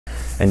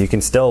and you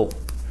can still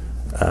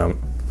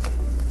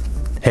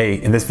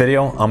Hey, in this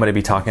video, I'm going to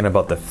be talking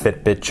about the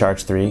Fitbit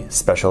Charge 3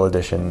 Special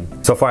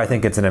Edition. So far, I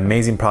think it's an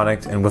amazing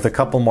product, and with a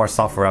couple more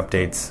software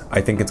updates,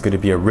 I think it's going to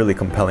be a really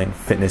compelling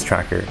fitness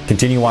tracker.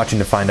 Continue watching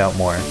to find out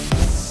more.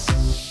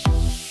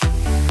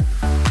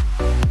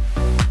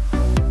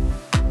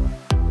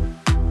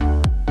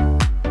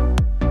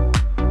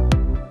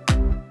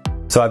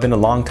 So I've been a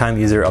long time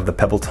user of the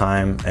Pebble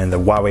Time and the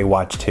Huawei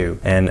Watch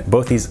 2, and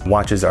both these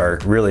watches are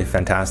really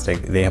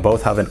fantastic. They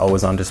both have an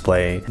always-on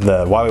display.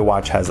 The Huawei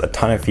Watch has a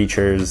ton of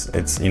features.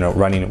 It's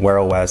running Wear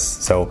OS,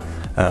 so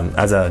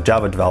as a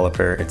Java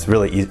developer, it's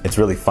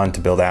really fun to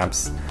build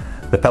apps.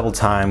 The Pebble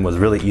Time was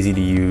really easy to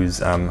use,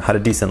 had a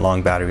decent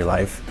long battery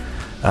life,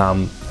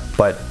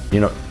 but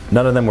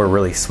none of them were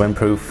really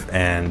swim-proof,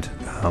 and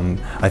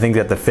I think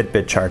that the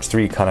Fitbit Charge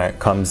 3 kind of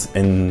comes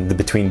in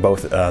between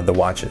both the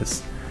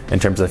watches in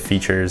terms of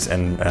features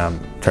and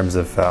terms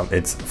of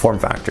its form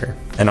factor.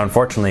 And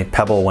unfortunately,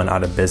 Pebble went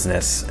out of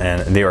business and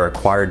they were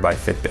acquired by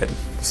Fitbit.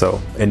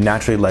 So it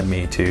naturally led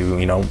me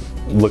to,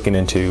 looking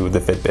into the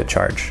Fitbit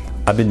Charge.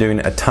 I've been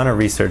doing a ton of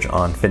research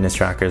on fitness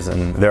trackers,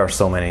 and there are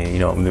so many.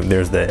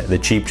 There's the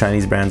cheap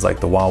Chinese brands like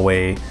the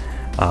Huawei,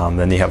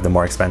 then you have the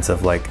more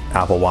expensive like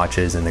Apple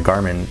Watches and the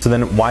Garmin. So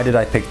then why did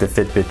I pick the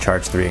Fitbit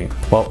Charge 3?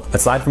 Well,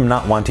 aside from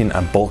not wanting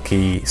a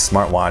bulky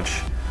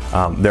smartwatch,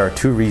 there are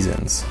two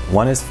reasons.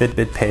 One is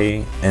Fitbit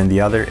Pay and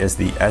the other is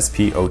the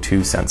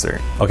SpO2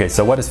 sensor. Okay,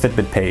 so what is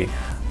Fitbit Pay?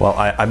 Well,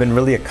 I've been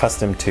really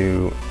accustomed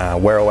to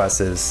Wear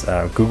OS's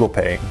Google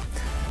Pay,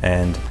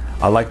 and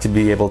I like to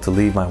be able to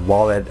leave my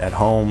wallet at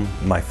home,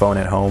 my phone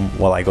at home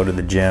while I go to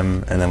the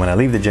gym, and then when I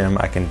leave the gym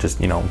I can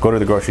just go to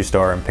the grocery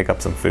store and pick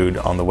up some food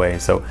on the way.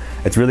 So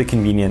it's really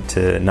convenient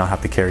to not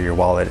have to carry your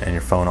wallet and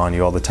your phone on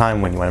you all the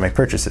time when I make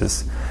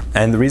purchases.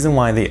 And the reason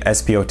why the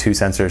SpO2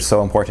 sensor is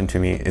so important to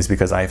me is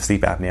because I have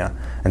sleep apnea,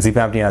 and sleep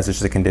apnea is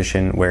just a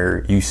condition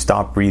where you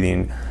stop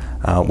breathing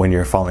when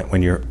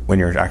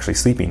you're actually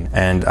sleeping.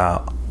 And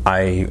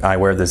I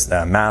wear this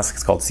mask.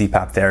 It's called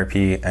CPAP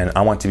therapy, and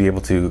I want to be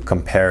able to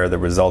compare the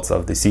results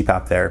of the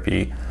CPAP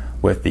therapy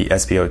with the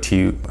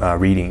SpO2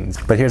 readings.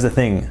 But here's the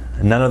thing,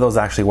 none of those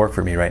actually work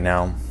for me right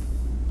now.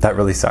 That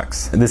really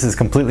sucks. This is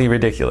completely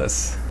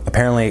ridiculous.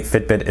 Apparently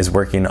Fitbit is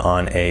working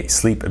on a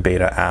sleep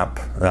beta app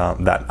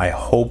that I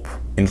hope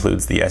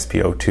includes the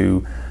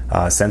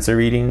SpO2 sensor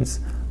readings,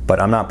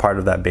 but I'm not part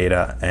of that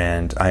beta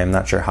and I am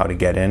not sure how to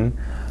get in.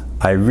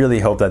 I really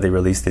hope that they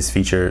release this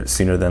feature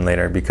sooner than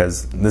later,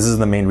 because this is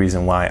the main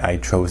reason why I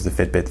chose the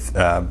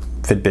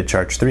Fitbit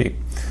Charge 3.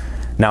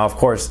 Now, of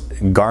course,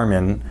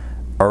 Garmin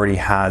already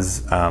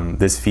has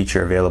this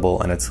feature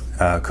available, and it's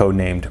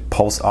codenamed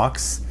Pulse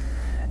Ox.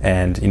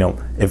 And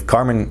if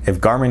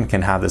Garmin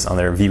can have this on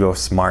their Vivo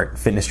Smart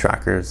fitness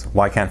trackers,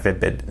 why can't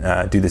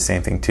Fitbit do the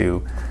same thing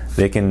too?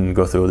 They can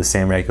go through the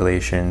same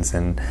regulations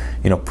and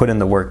put in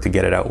the work to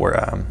get it out,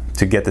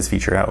 to get this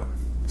feature out.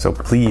 So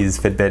please,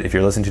 Fitbit, if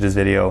you're listening to this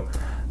video,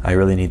 I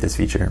really need this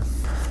feature.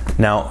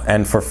 Now,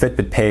 and for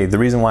Fitbit Pay, the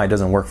reason why it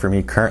doesn't work for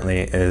me currently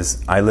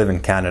is I live in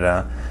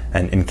Canada,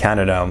 and in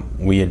Canada,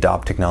 we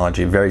adopt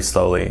technology very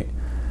slowly.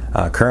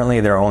 Currently,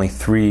 there are only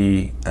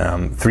three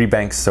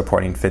banks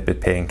supporting Fitbit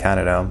Pay in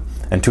Canada,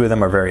 and two of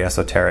them are very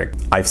esoteric.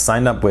 I've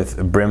signed up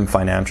with Brim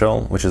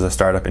Financial, which is a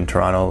startup in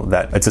Toronto.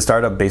 It's a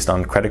startup based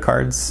on credit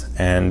cards,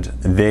 and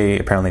they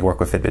apparently work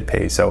with Fitbit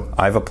Pay. So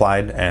I've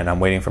applied, and I'm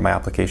waiting for my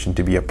application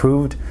to be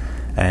approved.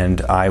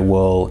 And I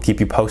will keep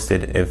you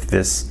posted if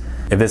this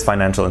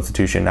financial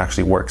institution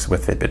actually works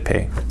with Fitbit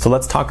Pay. So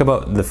let's talk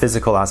about the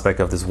physical aspect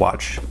of this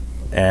watch.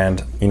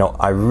 And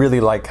I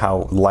really like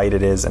how light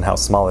it is and how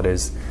small it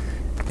is.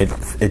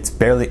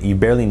 You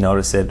barely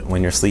notice it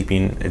when you're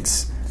sleeping.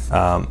 It's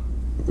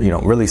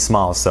really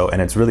small.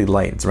 And it's really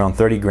light. It's around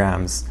 30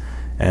 grams.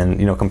 And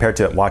compared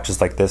to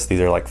watches like this, these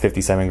are like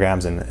 57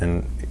 grams,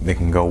 and they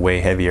can go way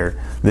heavier.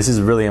 This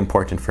is really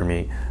important for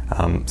me.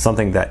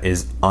 Something that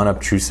is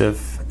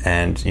unobtrusive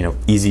and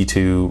easy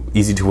to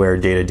wear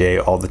day to day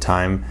all the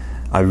time.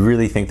 I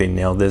really think they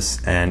nailed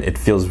this, and it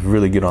feels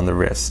really good on the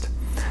wrist.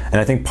 And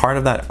I think part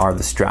of that are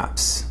the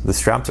straps. The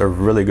straps are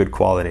really good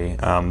quality.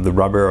 The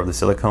rubber or the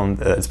silicone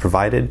that's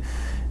provided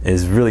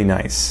is really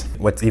nice.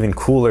 What's even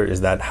cooler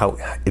is that how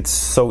it's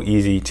so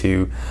easy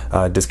to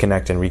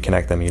disconnect and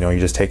reconnect them. You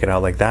just take it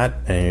out like that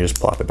and you just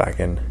plop it back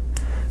in.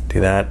 Do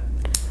that.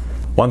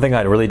 One thing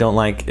I really don't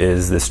like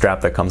is the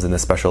strap that comes in the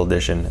special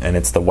edition, and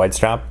it's the white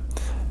strap.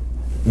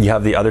 You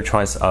have the other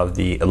choice of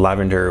the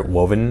lavender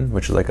woven,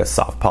 which is like a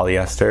soft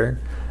polyester.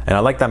 And I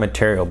like that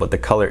material, but the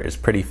color is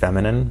pretty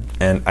feminine.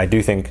 And I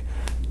do think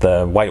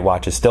the white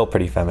watch is still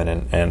pretty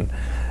feminine, and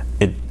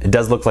it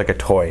does look like a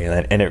toy,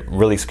 and it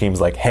really screams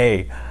like,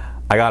 hey,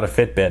 I got a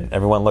Fitbit,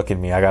 everyone look at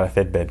me, I got a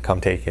Fitbit,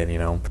 come take it,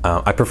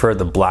 I prefer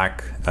the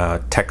black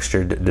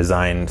textured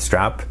design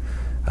strap.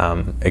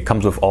 It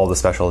comes with all the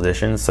special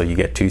editions, so you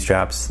get two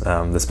straps,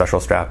 the special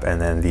strap and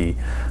then the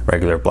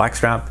regular black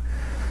strap.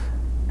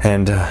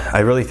 And I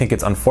really think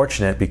it's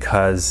unfortunate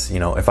because,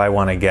 if I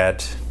want to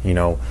get,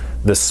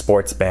 the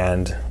sports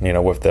band,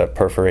 with the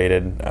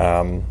perforated,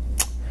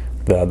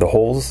 the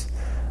holes,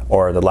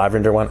 or the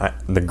lavender one,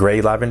 the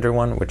gray lavender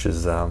one, which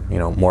is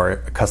more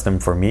custom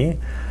for me,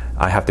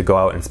 I have to go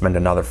out and spend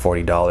another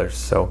 $40.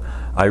 So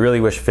I really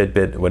wish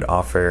Fitbit would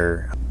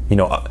offer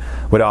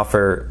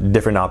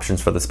different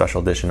options for the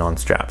special edition on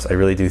straps. I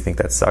really do think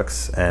that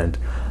sucks, and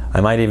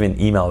I might even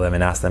email them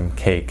and ask them,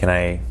 hey, can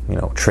I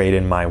trade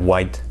in my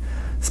white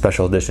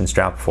special edition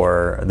strap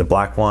for the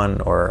black one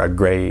or a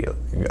gray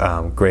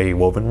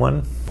woven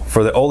one.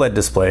 For the OLED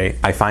display,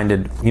 I find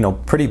it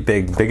pretty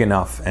big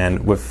enough,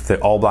 and with the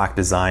all black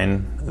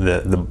design,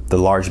 the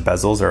large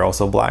bezels are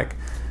also black.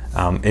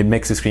 It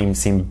makes the screen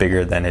seem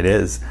bigger than it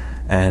is,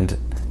 and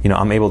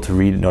I'm able to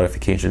read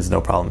notifications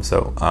no problem.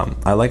 So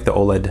I like the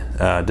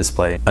OLED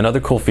display. Another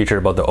cool feature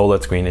about the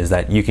OLED screen is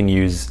that you can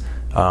use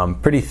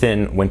pretty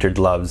thin winter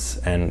gloves,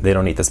 and they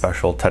don't need the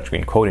special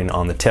touchscreen coating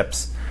on the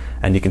tips,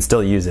 and you can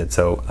still use it.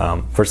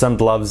 So for some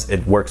gloves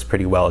it works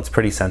pretty well. It's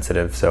pretty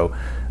sensitive, so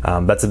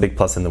that's a big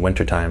plus in the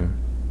winter time.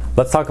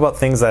 Let's talk about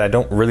things that I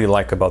don't really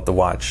like about the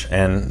watch,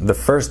 and the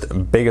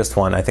first biggest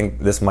one, I think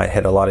this might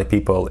hit a lot of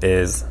people,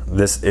 is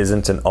this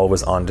isn't an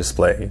always on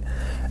display.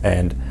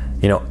 And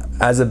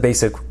as a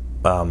basic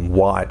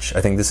watch,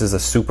 I think this is a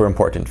super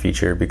important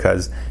feature,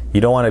 because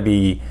you don't want to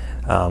be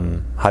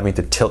having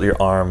to tilt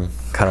your arm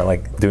kind of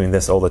like doing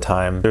this all the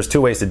time. There's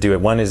two ways to do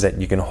it. One is that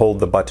you can hold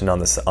the button on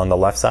the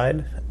left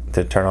side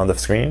to turn on the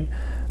screen.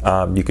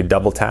 You could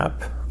double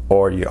tap,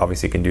 or you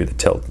obviously can do the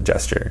tilt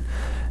gesture.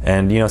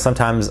 And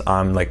sometimes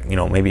I'm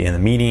maybe in a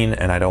meeting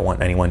and I don't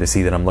want anyone to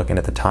see that I'm looking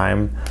at the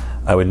time.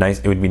 It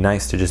would be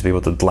nice to just be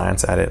able to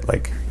glance at it,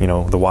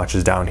 the watch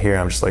is down here.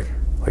 I'm just like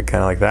kind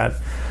of like that.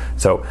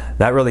 So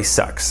that really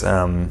sucks.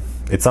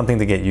 It's something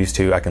to get used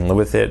to. I can live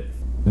with it.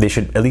 They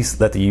should at least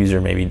let the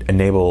user maybe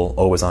enable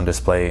always on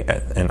display,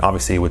 and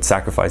obviously it would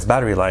sacrifice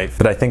battery life,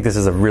 but I think this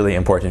is a really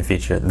important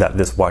feature that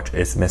this watch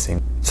is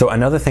missing. So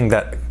another thing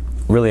that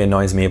really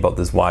annoys me about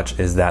this watch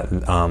is that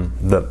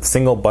the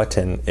single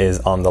button is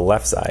on the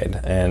left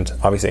side, and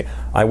obviously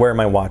I wear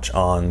my watch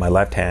on my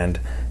left hand,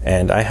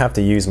 and I have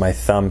to use my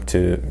thumb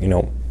to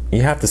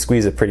you have to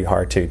squeeze it pretty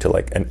hard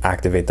to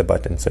activate the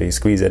button. So you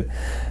squeeze it,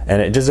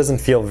 and it just doesn't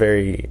feel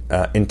very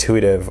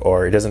intuitive,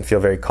 or it doesn't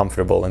feel very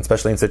comfortable. And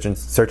especially in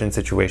certain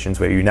situations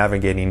where you're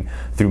navigating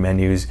through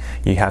menus,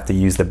 you have to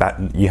use the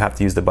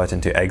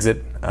button to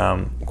exit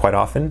quite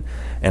often.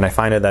 And I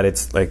find that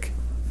it's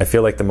I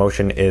feel like the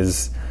motion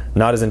is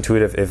not as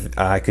intuitive if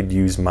I could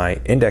use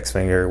my index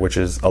finger, which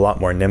is a lot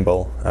more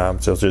nimble.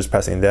 So just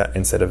pressing that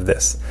instead of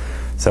this.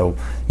 So,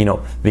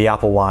 the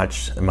Apple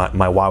Watch, my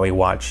Huawei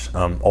watch,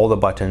 all the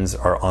buttons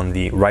are on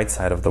the right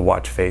side of the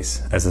watch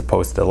face as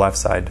opposed to the left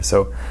side.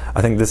 So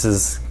I think this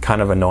is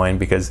kind of annoying,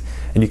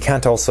 and you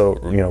can't also,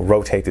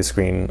 rotate the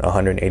screen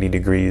 180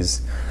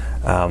 degrees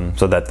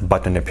so that the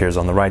button appears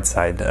on the right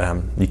side.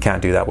 You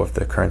can't do that with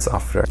the current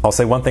software. I'll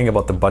say one thing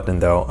about the button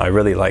though. I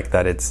really like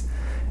that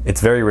it's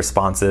very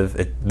responsive.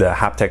 The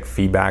haptic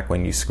feedback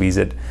when you squeeze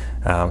it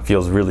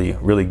feels really,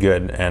 really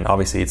good. And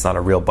obviously it's not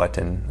a real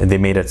button. And they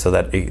made it so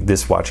that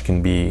this watch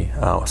can be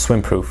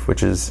swim-proof,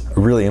 which is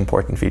a really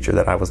important feature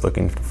that I was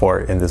looking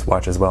for in this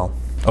watch as well.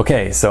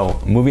 Okay,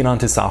 so moving on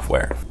to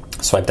software.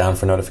 Swipe down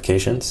for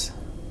notifications.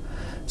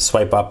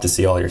 Swipe up to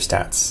see all your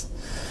stats.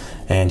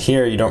 And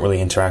here you don't really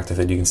interact with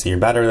it. You can see your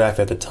battery life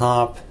at the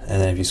top, and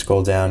then if you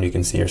scroll down, you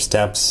can see your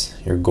steps,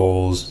 your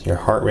goals, your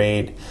heart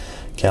rate,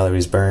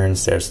 calories burned,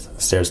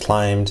 stairs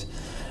climbed,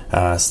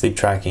 sleep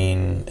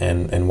tracking,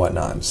 and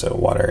whatnot. So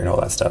water and all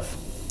that stuff.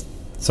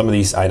 Some of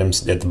these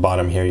items at the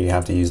bottom here, you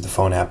have to use the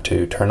phone app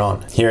to turn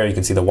on. Here you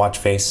can see the watch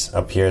face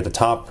up here at the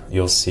top.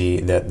 You'll see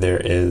that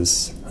there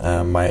is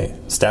my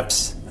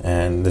steps,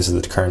 and this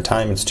is the current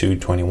time. It's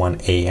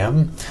 2:21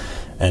 a.m.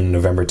 and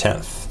November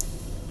 10th.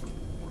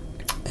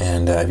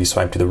 And if you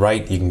swipe to the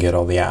right, you can get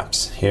all the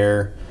apps.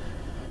 Here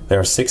there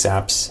are 6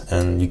 apps,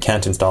 and you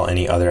can't install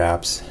any other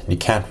apps. You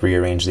can't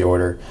rearrange the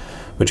order,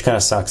 which kind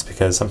of sucks,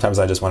 because sometimes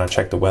I just want to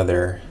check the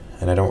weather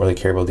and I don't really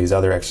care about these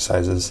other apps,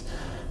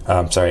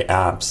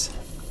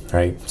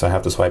 right? So I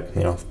have to swipe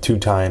 2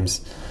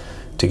 times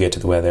to get to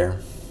the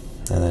weather.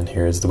 And then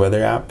here is the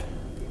weather app.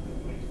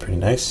 Pretty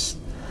nice.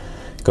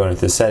 Going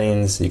into the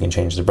settings, you can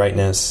change the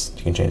brightness,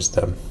 you can change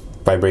the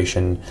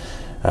vibration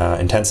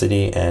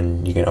intensity,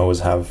 and you can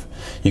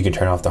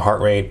turn off the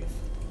heart rate.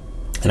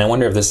 And I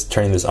wonder if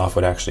turning this off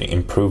would actually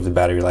improve the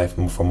battery life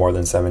for more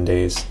than 7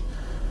 days.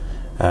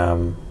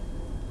 And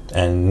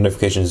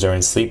notifications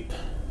during sleep,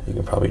 you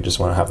can probably just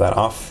want to have that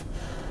off.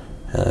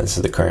 This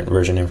is the current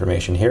version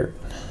information here.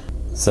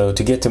 So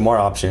to get to more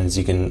options,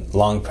 you can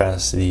long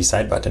press the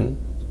side button.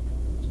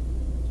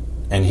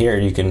 And here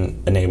you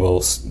can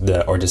enable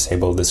or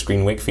disable the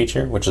screen wake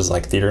feature, which is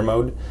like theater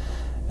mode.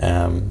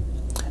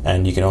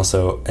 And you can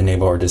also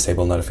enable or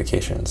disable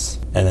notifications.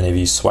 And then if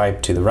you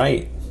swipe to the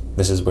right,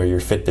 this is where your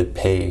Fitbit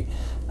Pay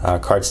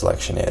card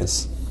selection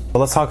is.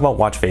 Well, let's talk about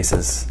watch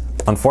faces.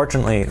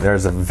 Unfortunately,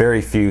 there's a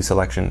very few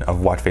selection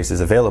of watch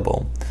faces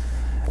available.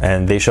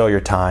 And they show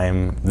your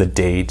time, the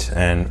date,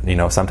 and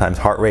sometimes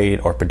heart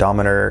rate or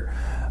pedometer.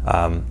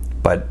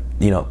 But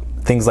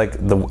things like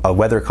a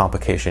weather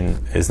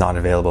complication is not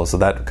available, so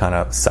that kind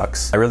of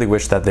sucks. I really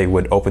wish that they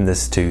would open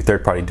this to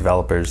third-party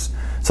developers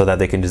so that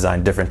they can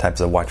design different types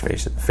of watch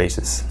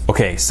faces.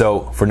 Okay,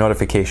 so for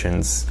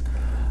notifications,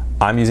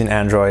 I'm using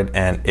Android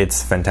and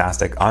it's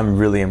fantastic. I'm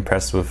really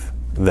impressed with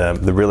the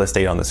real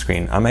estate on the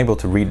screen. I'm able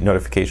to read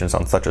notifications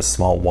on such a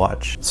small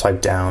watch.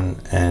 Swipe down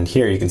and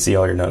here you can see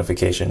all your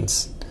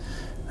notifications.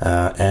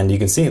 And you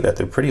can see that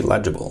they're pretty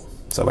legible.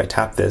 So if I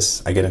tap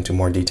this, I get into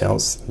more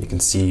details. You can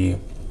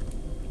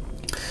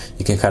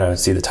kind of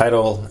see the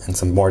title and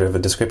some more of a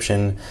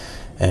description,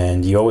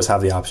 and you always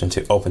have the option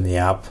to open the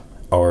app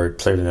or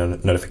clear the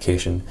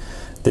notification.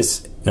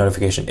 This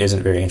notification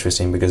isn't very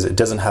interesting because it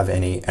doesn't have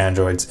any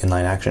Android's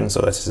inline action,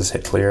 so let's just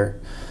hit clear.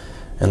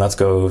 And let's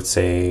go,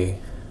 say,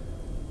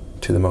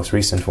 to the most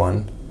recent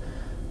one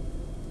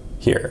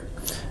here.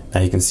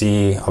 Now you can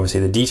see obviously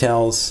the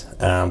details,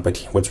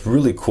 but what's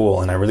really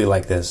cool, and I really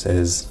like this,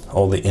 is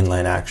all the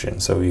inline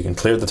action. So you can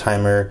clear the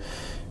timer.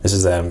 This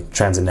is a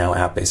Transit Now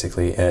app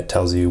basically. It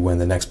tells you when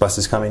the next bus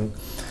is coming.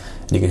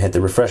 And you can hit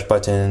the refresh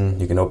button,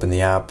 you can open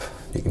the app,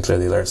 you can clear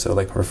the alert. So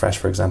like refresh,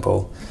 for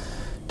example,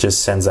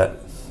 just sends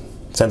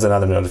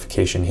another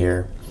notification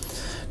here.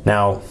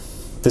 Now,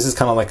 this is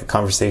kind of like a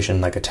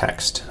conversation, like a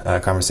text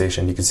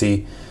conversation. You can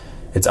see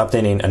it's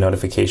updating a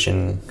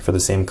notification for the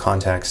same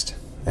context.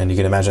 And you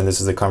can imagine this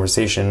is a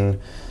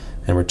conversation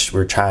and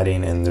we're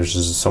chatting and there's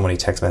just so many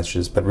text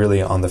messages, but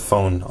really on the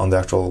phone, on the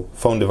actual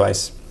phone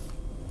device,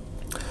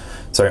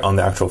 on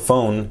the actual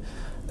phone,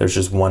 there's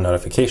just one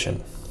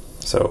notification.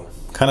 So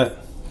kind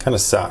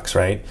of sucks,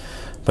 right?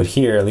 But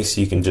here, at least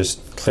you can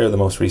just clear the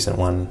most recent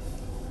one.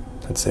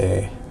 Let's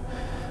say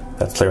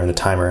that's clearing the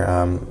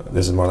timer.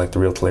 This is more like the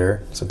real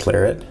clear, so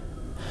clear it.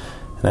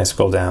 And I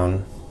scroll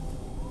down,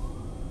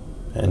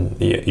 and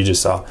you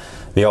just saw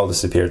they all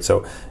disappeared.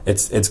 So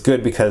it's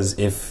good because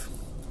if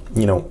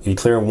you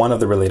clear one of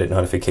the related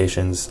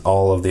notifications,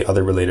 all of the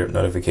other related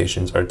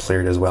notifications are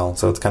cleared as well.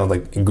 So it's kind of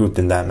like grouped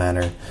in that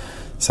manner.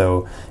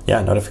 So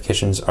yeah,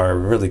 notifications are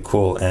really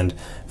cool and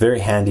very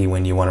handy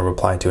when you want to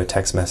reply to a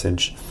text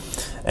message,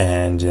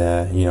 and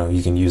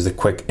you can use the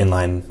quick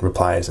inline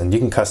replies, and you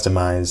can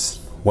customize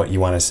what you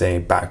want to say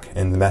back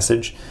in the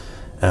message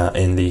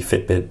in the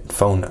Fitbit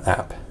phone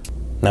app.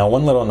 Now,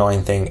 one little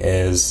annoying thing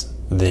is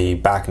the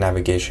back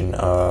navigation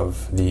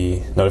of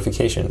the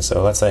notification.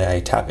 So let's say I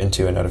tap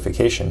into a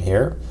notification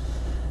here,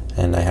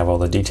 and I have all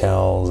the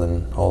details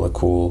and all the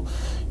cool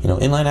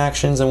inline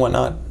actions and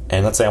whatnot.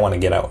 And let's say I want to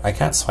get out. I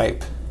can't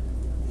swipe.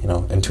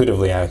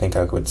 Intuitively, I think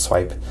I would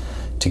swipe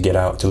to get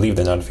out, to leave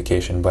the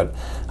notification, but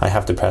I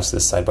have to press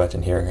this side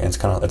button here. And it's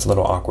a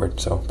little awkward.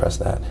 So press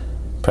that,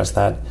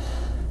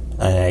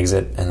 and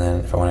exit. And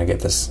then if I want to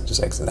get this,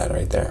 just exit that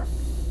right there.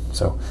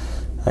 So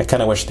I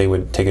kind of wish they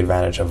would take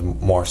advantage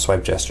of more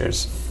swipe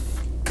gestures.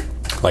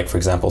 Like for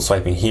example,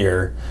 swiping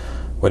here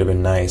would have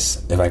been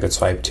nice if I could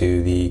swipe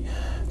to the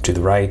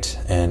right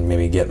and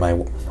maybe get my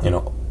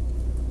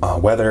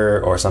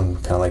weather or some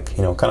kind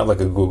of like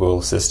a Google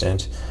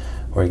Assistant,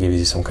 where it gives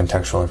you some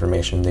contextual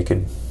information. They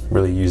could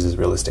really use this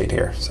real estate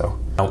here. So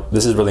now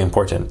this is really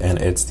important, and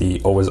it's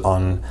the always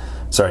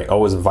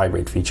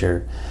vibrate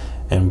feature.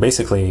 And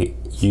basically,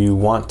 you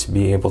want to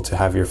be able to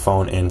have your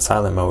phone in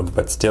silent mode,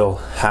 but still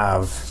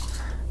have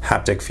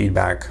haptic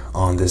feedback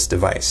on this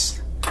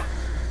device.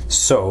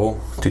 So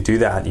to do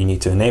that, you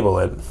need to enable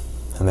it,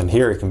 and then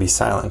here it can be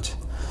silent.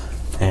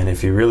 And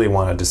if you really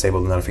want to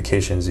disable the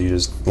notifications, you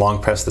just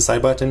long press the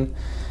side button,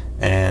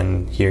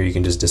 and here you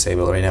can just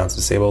disable it. Right now it's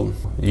disabled.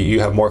 You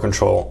have more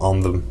control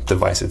on the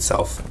device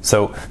itself.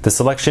 So the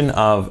selection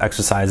of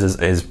exercises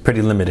is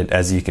pretty limited,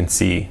 as you can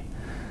see.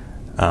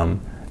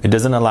 It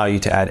doesn't allow you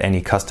to add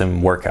any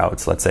custom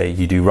workouts. Let's say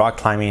you do rock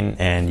climbing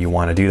and you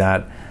want to do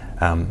that,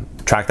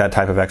 track that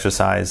type of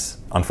exercise.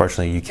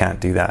 Unfortunately, you can't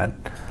do that.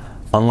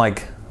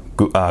 Unlike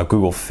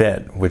Google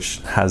Fit, which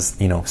has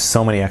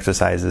so many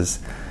exercises,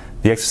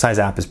 the exercise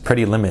app is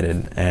pretty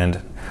limited. And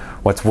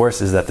what's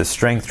worse is that the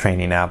strength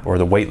training app or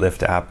the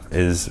weightlift app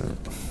is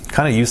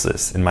kind of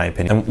useless, in my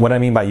opinion. And what I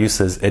mean by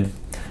useless, it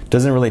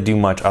doesn't really do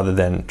much other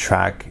than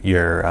track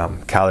your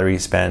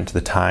calories spent,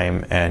 the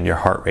time, and your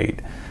heart rate.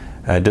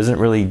 It doesn't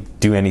really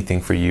do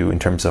anything for you in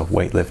terms of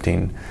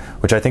weightlifting,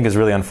 which I think is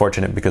really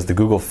unfortunate, because the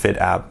Google Fit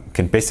app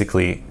can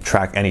basically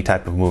track any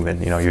type of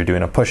movement. You're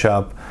doing a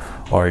push-up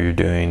or you're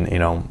doing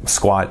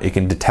squat, it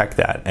can detect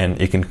that,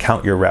 and it can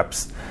count your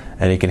reps,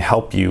 and it can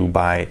help you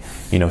by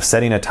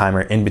setting a timer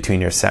in between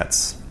your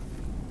sets.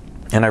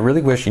 And I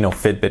really wish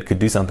Fitbit could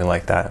do something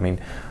like that. I mean,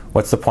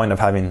 what's the point of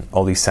having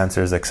all these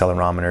sensors,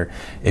 accelerometer,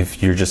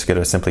 if you're just going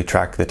to simply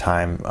track the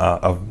time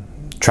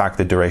track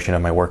the duration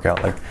of my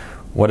workout? Like,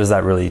 what does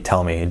that really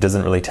tell me? It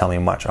doesn't really tell me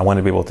much. I want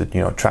to be able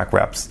to track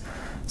reps.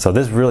 So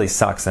this really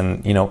sucks.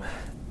 And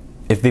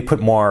if they put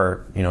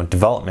more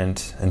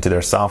development into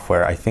their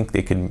software, I think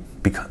they could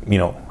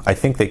I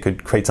think they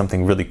could create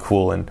something really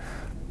cool and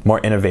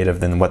more innovative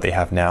than what they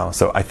have now.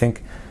 So I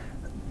think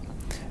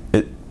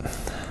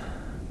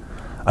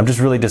I'm just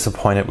really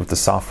disappointed with the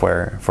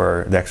software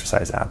for the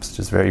exercise apps.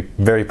 Just very,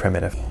 very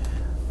primitive.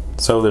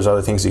 So there's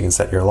other things. You can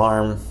set your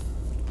alarm.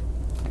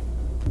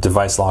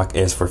 device lock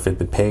is for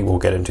Fitbit Pay. We'll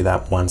get into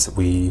that once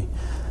we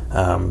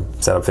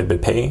set up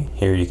Fitbit Pay.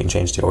 Here you can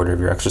change the order of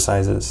your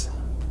exercises.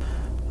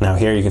 Now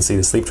here you can see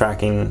the sleep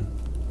tracking.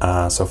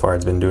 So far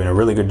it's been doing a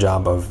really good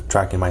job of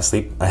tracking my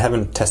sleep. I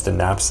haven't tested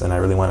naps and I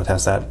really want to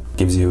test that.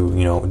 Gives you,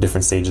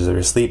 different stages of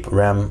your sleep,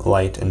 REM,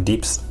 light, and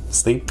deep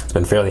sleep. It's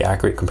been fairly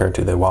accurate compared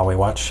to the Huawei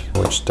watch,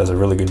 which does a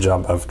really good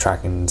job of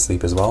tracking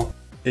sleep as well.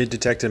 It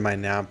detected my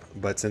nap,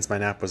 but since my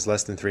nap was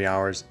less than 3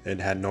 hours, it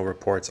had no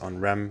reports on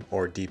REM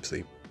or deep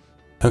sleep.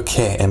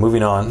 Okay, and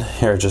moving on,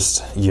 here are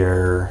just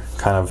your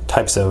kind of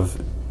types of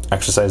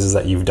exercises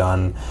that you've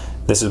done.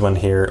 This is one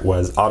here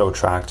was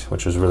auto-tracked,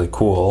 which was really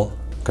cool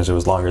because it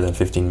was longer than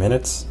 15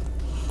 minutes.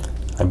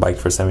 I biked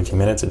for 17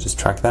 minutes, it just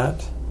tracked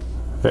that.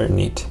 Very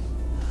neat.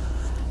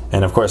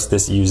 And of course,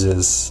 this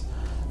uses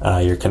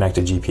your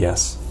connected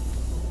GPS.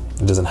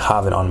 It doesn't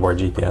have an onboard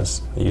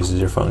GPS, it uses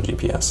your phone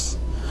GPS.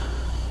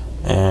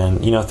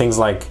 And things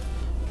like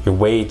your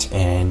weight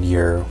and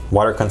your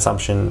water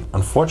consumption,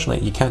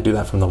 unfortunately you can't do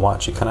that from the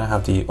watch. You kind of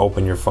have to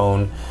open your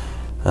phone,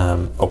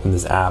 open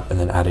this app, and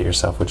then add it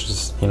yourself, which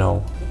is,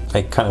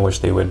 I kind of wish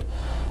they would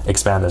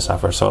expand the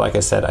software. So like I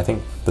said, I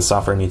think the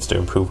software needs to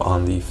improve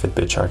on the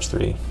Fitbit Charge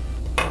 3.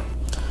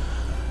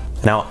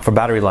 Now for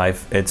battery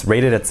life, it's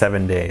rated at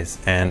 7 days,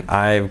 and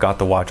I've got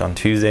the watch on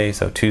Tuesday,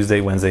 so Tuesday,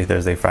 Wednesday,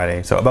 Thursday,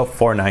 Friday, so about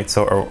 4 nights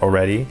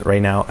already.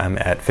 Right now I'm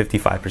at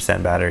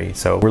 55% battery,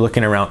 so we're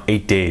looking around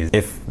 8 days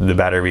if the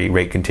battery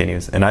rate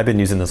continues. And I've been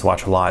using this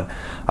watch a lot.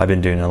 I've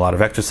been doing a lot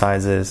of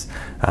exercises,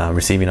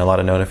 receiving a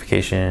lot of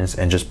notifications,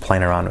 and just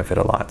playing around with it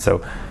a lot. So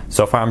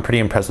far I'm pretty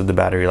impressed with the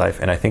battery life,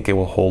 and I think it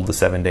will hold the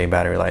 7-day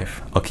battery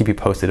life. I'll keep you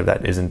posted if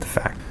that isn't the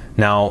fact.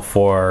 Now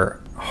for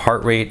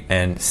heart rate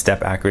and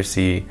step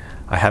accuracy,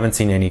 I haven't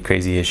seen any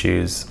crazy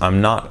issues.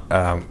 I'm not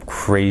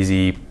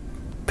crazy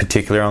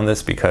particular on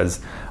this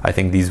because I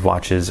think these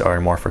watches are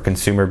more for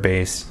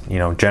consumer-based,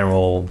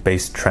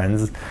 general-based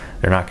trends.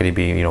 They're not going to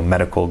be,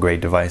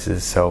 medical-grade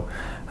devices. So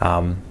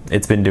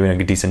it's been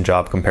doing a decent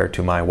job compared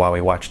to my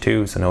Huawei Watch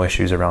 2, so no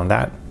issues around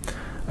that.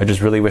 I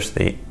just really wish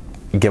they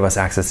give us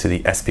access to the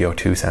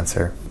SpO2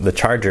 sensor. The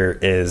charger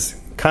is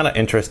kind of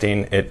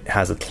interesting. It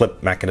has a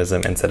clip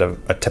mechanism instead of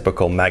a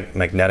typical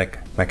magnetic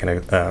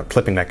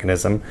clipping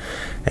mechanism,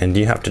 and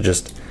you have to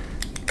just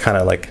kind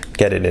of like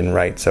get it in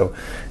right. So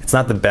it's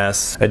not the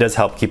best. It does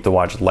help keep the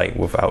watch light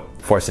without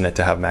forcing it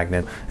to have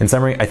magnet. In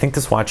summary, I think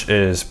this watch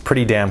is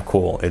pretty damn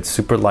cool. It's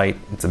super light,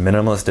 it's a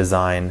minimalist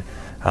design,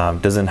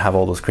 doesn't have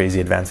all those crazy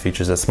advanced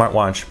features as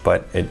smartwatch,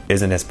 but it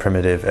isn't as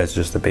primitive as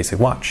just a basic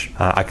watch.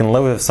 I can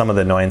live with some of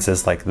the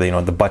annoyances like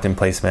the button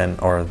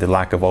placement or the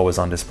lack of always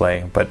on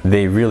display, but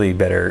they really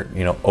better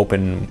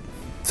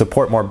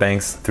support more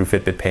banks through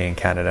Fitbit Pay in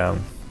Canada,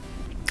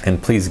 and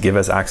please give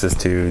us access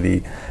to the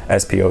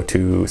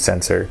SpO2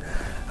 sensor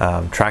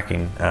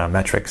tracking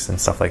metrics and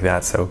stuff like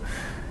that. So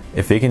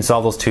if they can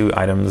solve those two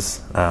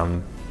items,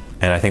 and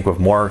I think with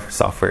more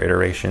software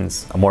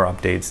iterations, more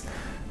updates,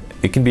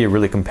 it can be a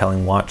really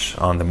compelling watch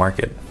on the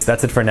market. So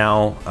that's it for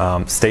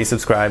now. Stay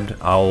subscribed.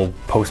 I'll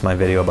post my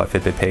video about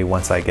Fitbit Pay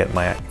once I get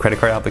my credit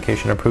card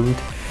application approved.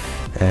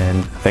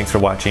 And thanks for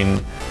watching.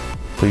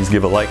 Please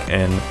give a like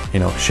and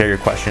share your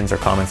questions or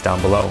comments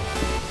down below.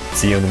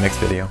 See you in the next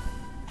video.